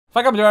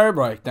Vocabulary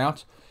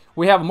breakdowns.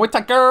 We have a Muay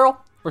Thai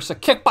girl versus a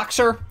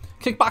kickboxer.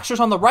 Kickboxer's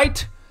on the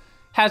right,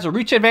 has a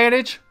reach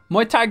advantage.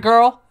 Muay Thai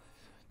girl,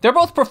 they're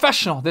both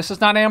professional. This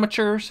is not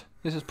amateurs.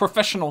 This is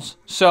professionals.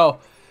 So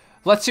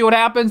let's see what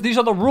happens. These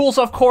are the rules,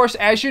 of course,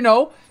 as you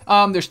know.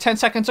 There's 10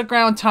 seconds of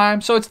ground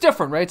time, so it's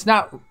different, right? It's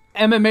not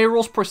MMA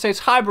rules per se, it's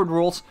hybrid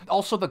rules.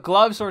 Also, the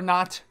gloves are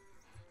not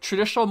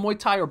traditional Muay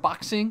Thai or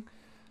boxing.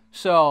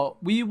 So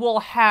we will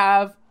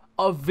have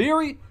a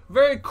very,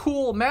 very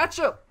cool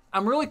matchup.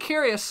 I'm really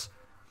curious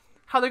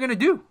how they're going to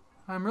do.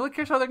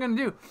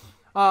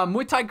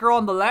 Muay Thai girl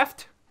on the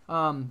left,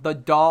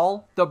 the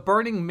doll. The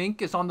burning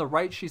Mink is on the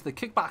right. She's the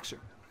kickboxer.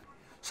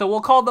 So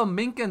we'll call them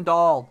Mink and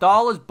Doll.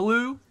 Doll is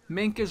blue,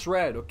 Mink is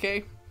red,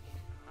 okay?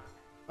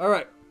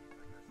 Alright,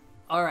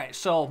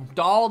 so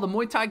Doll, the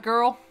Muay Thai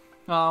girl.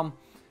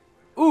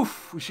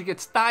 Oof, she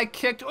gets thigh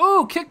kicked.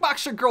 Ooh,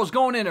 kickboxer girl's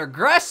going in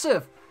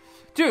aggressive.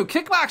 Dude,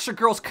 kickboxer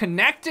girl's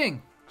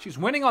connecting. She's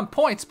winning on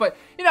points, but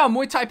you know,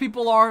 Muay Thai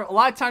people are, a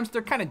lot of times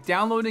they're kind of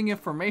downloading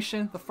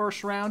information the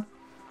first round.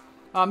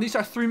 These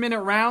are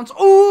 3-minute rounds.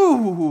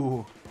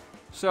 Ooh!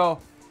 So,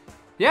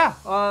 yeah,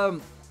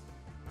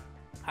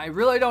 I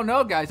really don't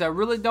know, guys. I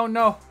really don't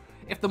know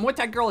if the Muay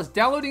Thai girl is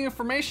downloading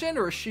information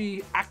or is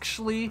she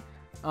actually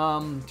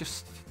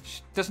just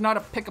does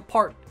not pick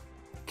apart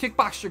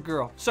kickboxer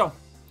girl. So,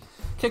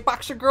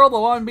 kickboxer girl, the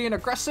one being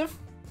aggressive.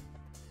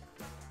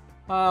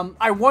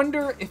 I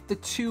wonder if the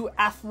two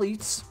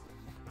athletes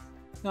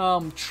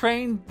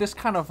train this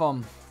kind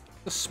of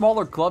the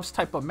smaller gloves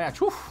type of match.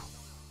 Whew.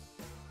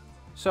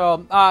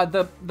 So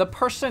the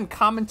person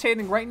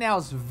commentating right now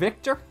is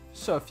Victor.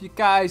 So if you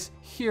guys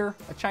hear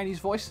a Chinese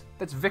voice,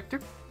 that's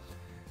Victor.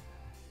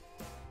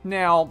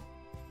 Now,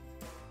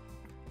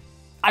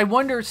 I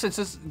wonder,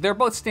 since they're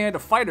both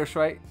stand-up fighters,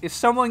 right? Is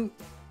someone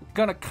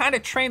gonna kind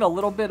of train a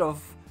little bit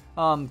of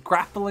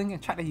grappling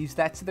and try to use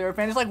that to their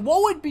advantage? Like,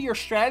 what would be your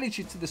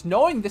strategy to this,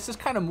 knowing this is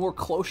kind of more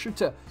closer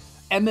to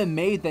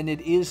MMA than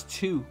it is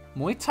to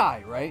Muay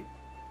Thai, right?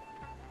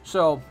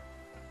 So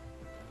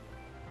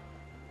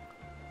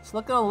it's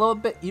looking a little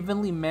bit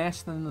evenly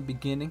matched than in the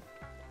beginning.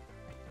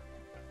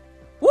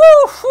 Woo!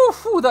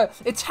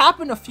 It's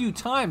happened a few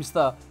times.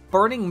 The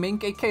burning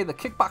Mink, aka the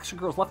kickboxer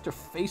girl's left her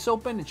face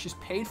open and she's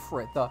paid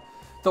for it.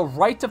 The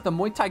right of the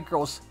Muay Thai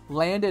girls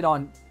landed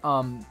on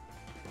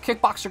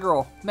kickboxer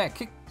girl. Man,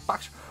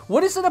 kickboxer.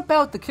 What is it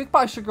about the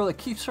kickboxer girl that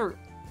keeps her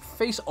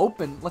face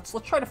open? Let's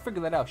try to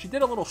figure that out. She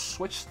did a little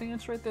switch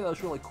stance right there. That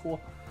was really cool.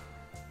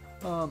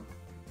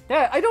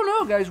 Yeah, I don't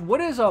know, guys.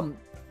 What is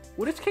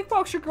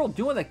kickboxer girl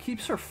doing that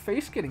keeps her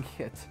face getting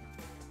hit?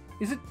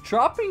 Is it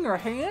dropping her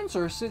hands,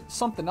 or is it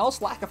something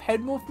else? Lack of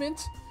head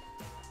movement?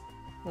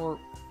 Or,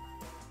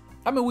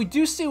 I mean, we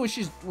do see when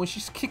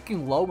she's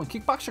kicking low, when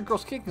kickboxer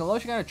girl's kicking low,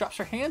 she kind of drops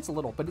her hands a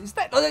little. But is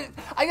that?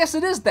 I guess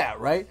it is that,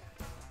 right?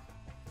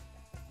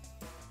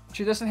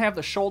 She doesn't have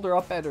the shoulder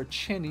up at her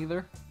chin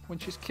either when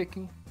she's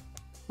kicking.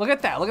 Look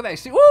at that! Look at that! You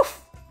see?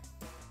 Woof!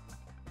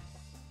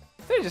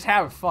 They're just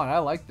having fun. I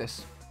like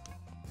this.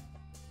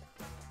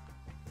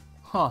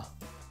 Huh.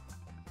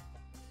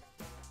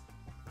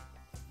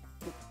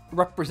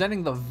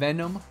 Representing the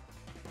Venom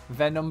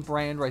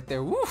brand right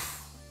there. Woof!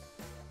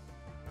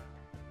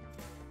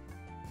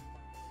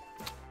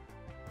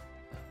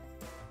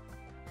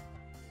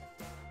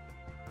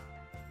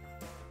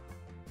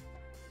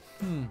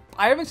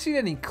 I haven't seen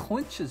any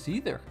clinches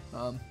either.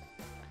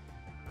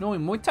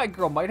 Knowing Muay Thai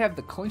girl might have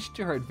the clinch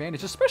to her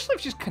advantage, especially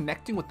if she's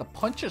connecting with the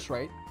punches,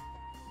 right?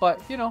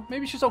 But, you know,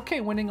 maybe she's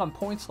okay winning on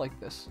points like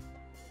this.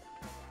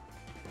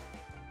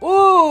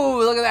 Ooh,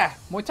 look at that.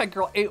 Muay Thai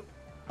girl ate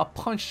a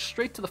punch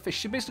straight to the face.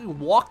 She basically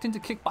walked into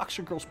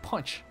kickboxer girl's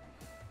punch.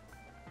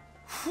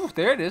 Whew,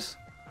 there it is.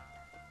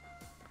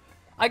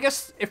 I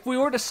guess if we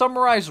were to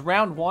summarize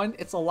round one,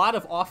 it's a lot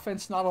of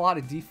offense, not a lot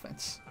of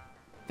defense.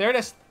 There it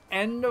is.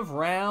 End of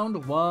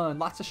round one.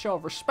 Lots of show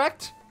of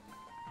respect.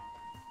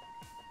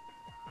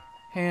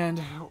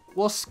 And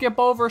we'll skip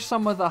over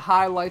some of the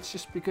highlights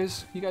just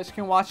because you guys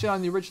can watch it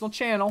on the original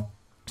channel.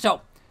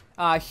 So,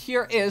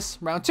 here is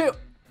round two.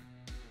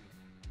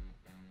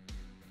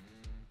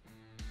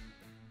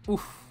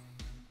 Oof.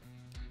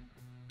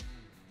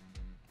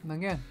 And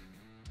again,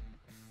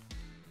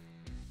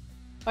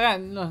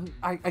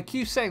 I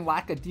keep saying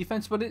lack of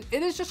defense, but it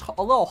is just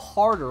a little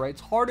harder, right?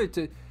 It's harder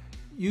to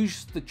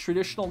use the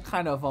traditional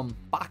kind of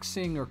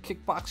boxing or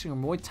kickboxing or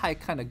Muay Thai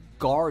kind of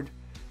guard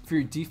for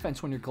your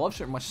defense when your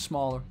gloves are much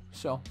smaller.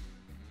 So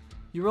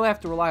you really have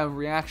to rely on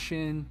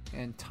reaction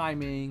and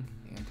timing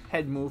and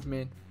head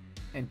movement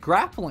and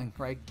grappling,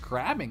 right?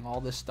 Grabbing all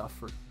this stuff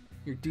for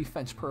your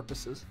defense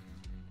purposes.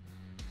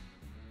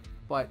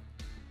 But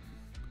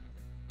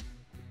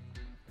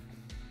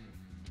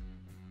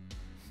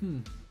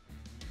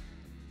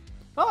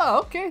oh,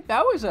 okay,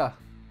 that was a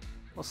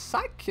little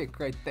side kick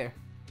right there.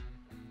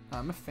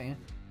 I'm a fan.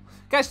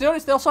 Guys,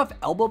 notice they also have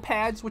elbow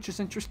pads, which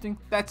is interesting.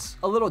 That's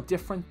a little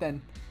different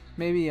than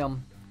maybe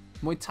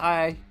Muay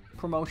Thai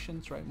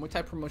promotions, right? Muay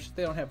Thai promotions,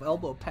 they don't have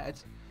elbow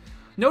pads.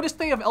 Notice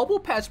they have elbow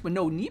pads but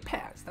no knee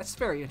pads. That's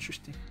very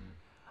interesting.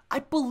 I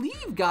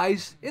believe,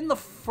 guys, in the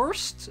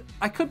first,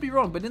 I could be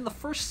wrong, but in the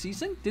first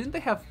season, didn't they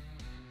have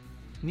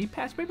knee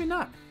pads? Maybe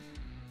not.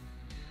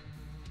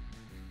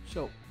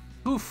 So,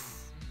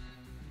 oof.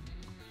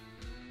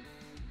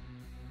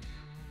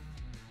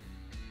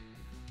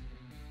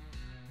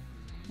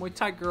 Muay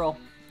Thai girl,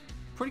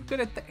 pretty good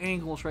at the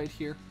angles right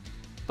here.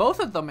 Both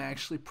of them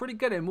actually pretty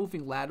good at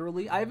moving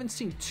laterally. I haven't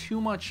seen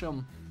too much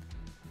kind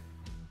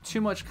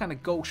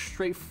of go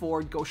straight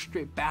forward, go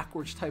straight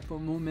backwards type of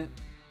movement.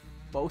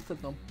 Both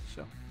of them.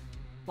 So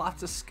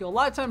lots of skill. A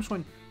lot of times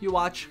when you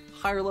watch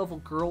higher level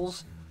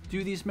girls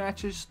do these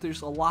matches,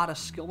 there's a lot of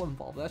skill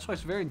involved. That's why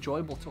it's very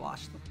enjoyable to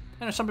watch them.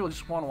 I know some people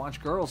just want to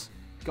watch girls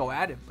go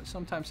at it, but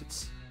sometimes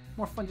it's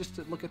more fun just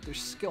to look at their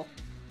skill.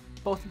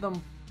 Both of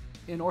them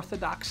in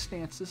orthodox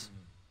stances.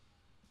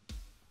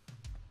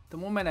 The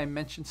moment I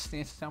mention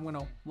stances, I'm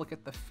gonna look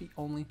at the feet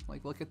only,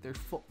 like look at their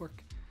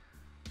footwork.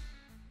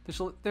 There's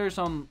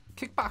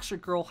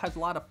Kickboxer girl has a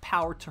lot of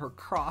power to her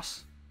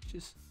cross, which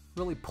is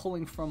really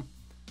pulling from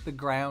the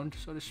ground,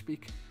 so to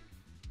speak.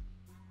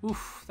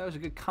 Oof, that was a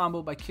good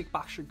combo by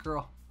Kickboxer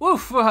girl.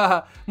 Oof,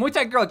 Muay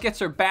Thai girl gets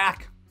her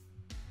back.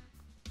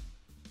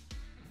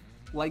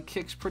 Leg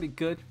kicks pretty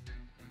good.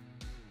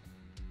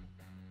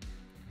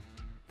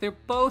 They're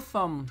both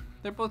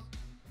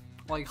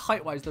like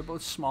height-wise, they're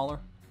both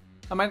smaller.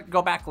 I might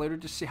go back later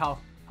to see how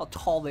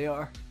tall they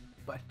are,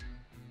 but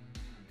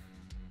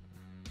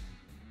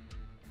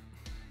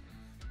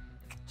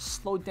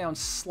slow down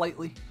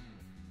slightly.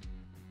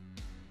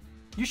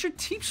 Use your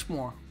teeps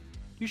more.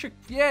 Use your,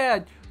 yeah,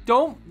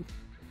 don't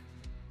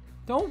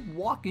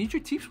walk. Use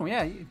your teeps more.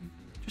 Yeah,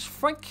 just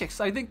front kicks.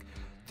 I think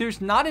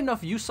there's not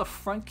enough use of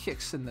front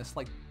kicks in this,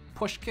 like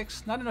push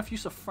kicks. Not enough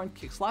use of front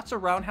kicks. Lots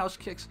of roundhouse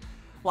kicks,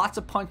 lots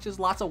of punches,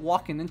 lots of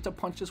walking into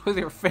punches with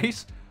your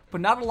face,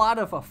 but not a lot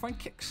of front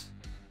kicks.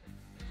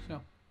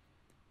 So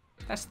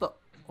that's the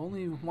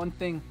only one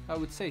thing I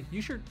would say.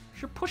 Use your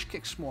push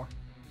kicks more.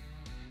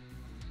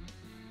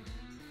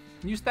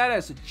 Use that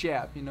as a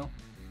jab, you know.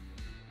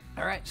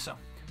 All right, so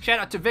shout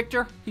out to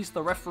Victor. He's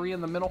the referee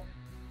in the middle.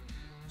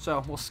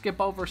 So we'll skip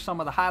over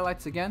some of the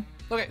highlights again.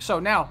 Okay, so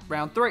now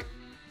round 3.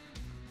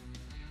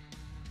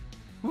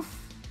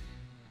 Oof.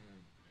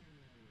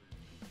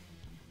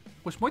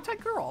 Was Muay Thai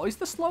girl always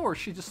this low, or is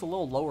she just a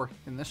little lower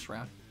in this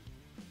round?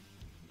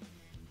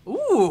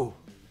 Ooh.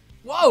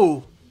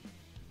 Whoa.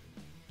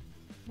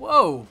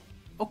 Whoa.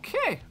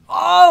 Okay.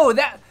 Oh,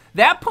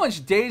 that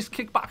punch dazed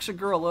Kickboxer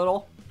girl a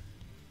little.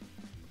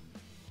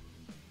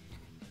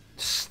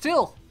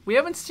 Still, we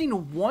haven't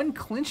seen one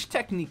clinch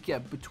technique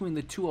yet between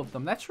the two of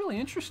them. That's really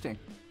interesting.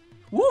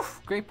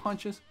 Woof! Great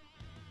punches.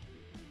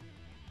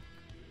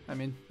 I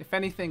mean, if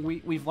anything,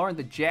 we've learned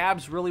the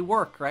jabs really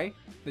work, right?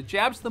 The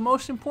jab's the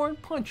most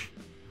important punch.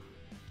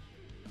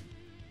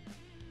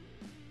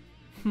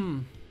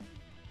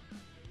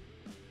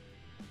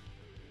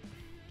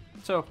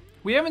 So,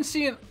 we haven't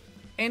seen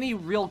any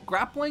real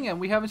grappling, and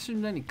we haven't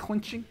seen any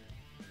clinching.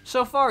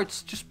 So far,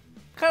 it's just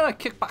kind of a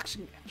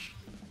kickboxing match,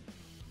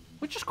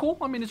 which is cool.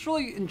 I mean, it's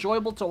really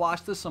enjoyable to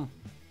watch this.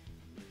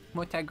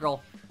 Muay Thai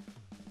girl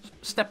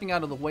stepping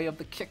out of the way of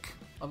the kick,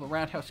 of a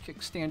roundhouse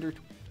kick, standard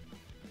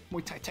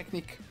Muay Thai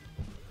technique.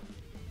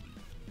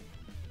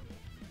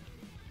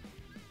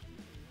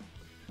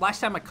 Last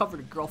time I covered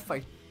a girl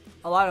fight,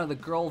 a lot of the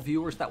girl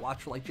viewers that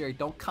watch were like, Jerry,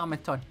 don't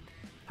comment on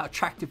how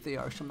attractive they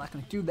are, so I'm not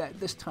going to do that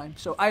this time.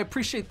 So I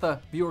appreciate the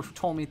viewers who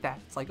told me that.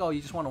 It's like, oh,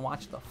 you just want to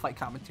watch the fight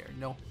commentary.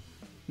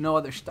 No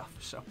other stuff.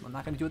 So I'm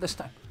not going to do it this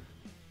time.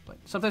 But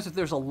sometimes if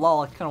there's a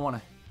lull, I kind of want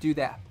to do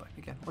that. But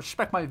again,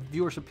 respect my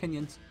viewers'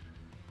 opinions.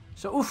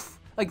 So, oof.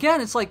 Again,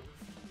 it's like,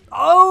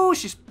 oh,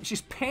 she's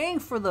paying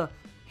for the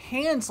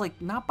hands, like,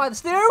 not by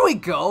this. There we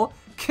go.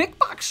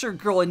 Kickboxer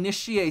girl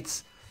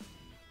initiates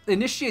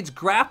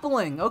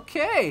grappling.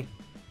 Okay.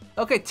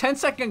 Okay,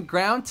 10-second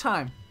ground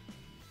time.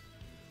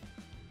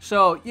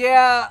 So,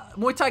 yeah,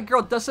 Muay Thai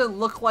girl doesn't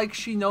look like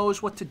she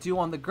knows what to do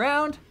on the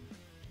ground.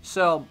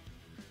 So,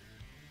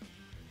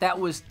 that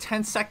was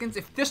 10 seconds.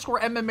 If this were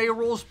MMA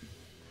rules,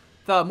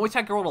 the Muay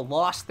Thai girl would have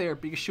lost there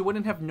because she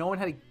wouldn't have known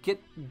how to get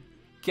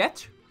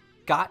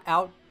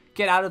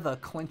out of the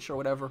clinch or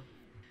whatever.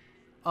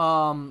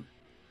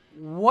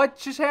 What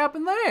just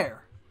happened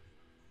there?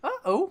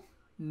 Uh-oh.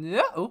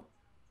 No.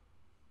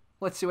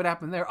 Let's see what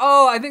happened there.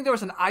 Oh, I think there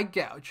was an eye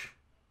gouge.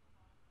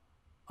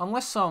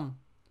 Unless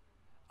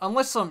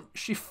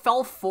she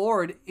fell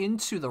forward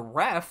into the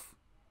ref.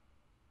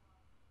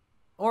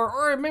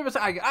 Or maybe it's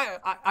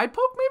eye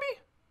poke,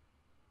 maybe?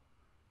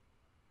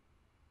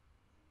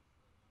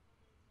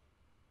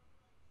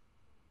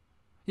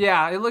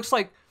 Yeah, it looks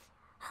like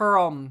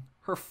her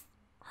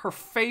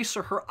face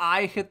or her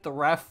eye hit the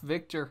ref,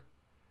 Victor.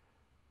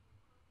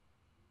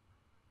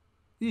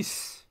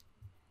 Eesh.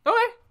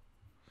 Okay.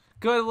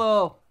 Good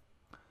little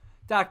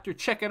doctor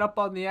checking up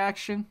on the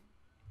action.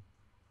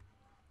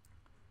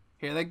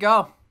 Here they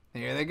go.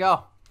 Here they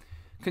go.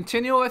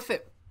 Continue with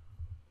it.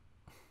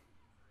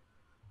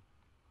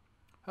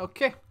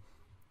 Okay.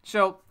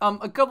 So,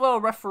 a good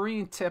little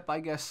refereeing tip, I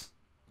guess.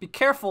 Be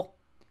careful.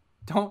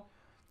 Don't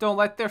Don't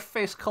let their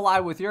face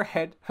collide with your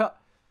head.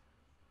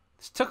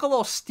 This took a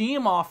little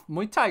steam off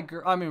Muay Thai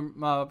girl. I mean,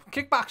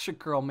 kickboxer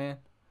girl, man.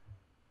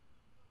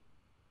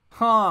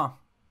 Huh.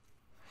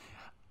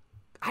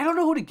 I don't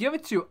know who to give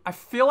it to. I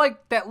feel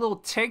like that little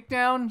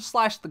takedown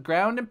slash the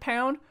ground and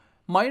pound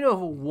might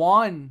have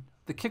won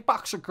the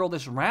kickboxer girl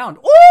this round.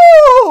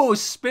 Ooh!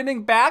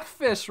 Spinning back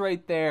fist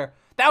right there.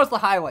 That was the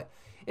highlight.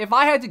 If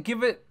I had to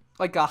give it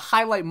like a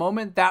highlight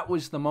moment, that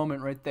was the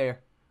moment right there.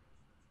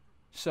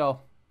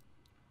 So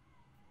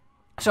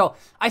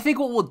I think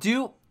what we'll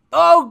do...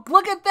 Oh,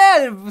 look at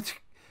that!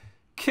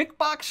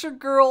 Kickboxer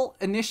girl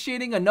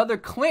initiating another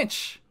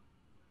clinch.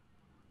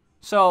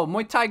 So,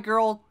 Muay Thai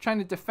girl trying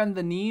to defend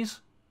the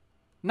knees.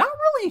 Not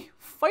really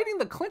fighting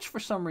the clinch for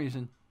some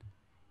reason.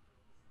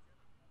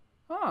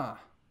 Huh.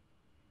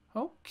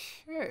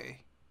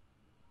 Okay.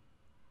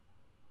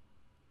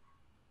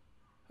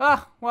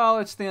 Ah, well,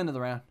 it's the end of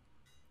the round.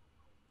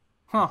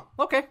 Huh,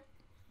 okay.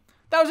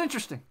 That was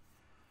interesting.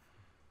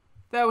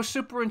 That was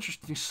super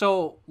interesting.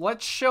 So,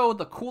 let's show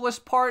the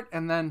coolest part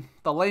and then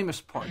the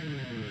lamest part.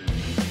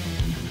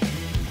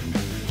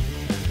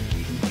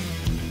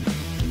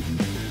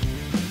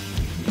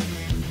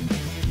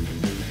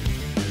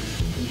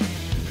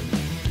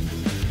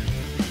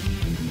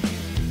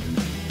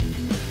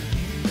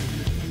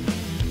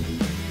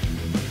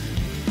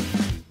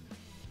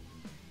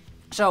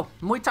 So,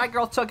 Muay Thai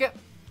girl took it.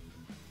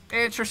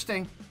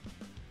 Interesting.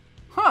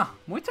 Huh,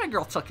 Muay Thai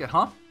girl took it,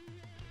 huh?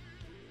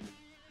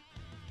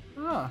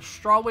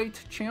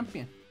 Strawweight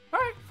champion.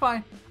 Alright,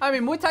 fine. I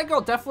mean, Muay Thai girl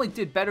definitely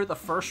did better the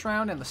first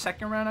round and the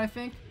second round, I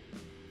think.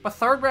 But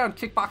third round,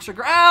 kickboxer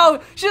girl.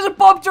 Ow! She just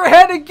bumped her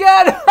head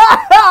again!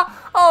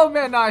 Oh,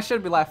 man, no, I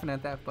shouldn't be laughing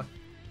at that, but...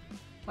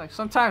 Like,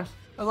 sometimes,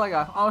 it was like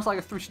almost like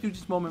a Three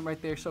Stooges moment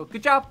right there. So,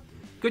 good job.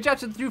 Good job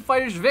to the two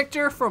fighters.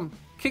 Victor from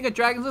King of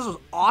Dragons. This was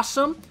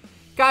awesome.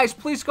 Guys,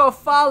 please go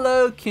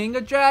follow King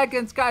of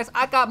Dragons. Guys,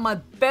 I got my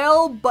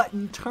bell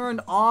button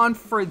turned on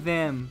for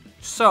them.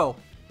 So,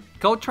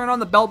 go turn on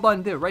the bell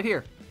button, dude, right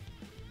here.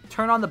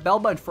 Turn on the bell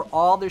button for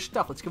all their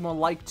stuff. Let's give them a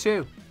like,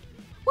 too.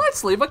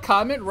 Let's leave a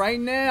comment right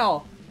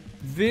now.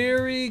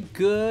 Very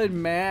good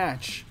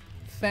match.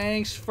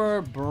 Thanks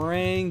for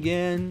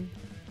bringing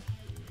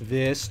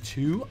this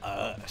to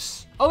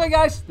us. Okay,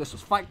 guys, this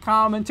was Fight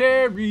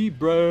Commentary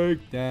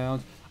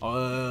Breakdowns.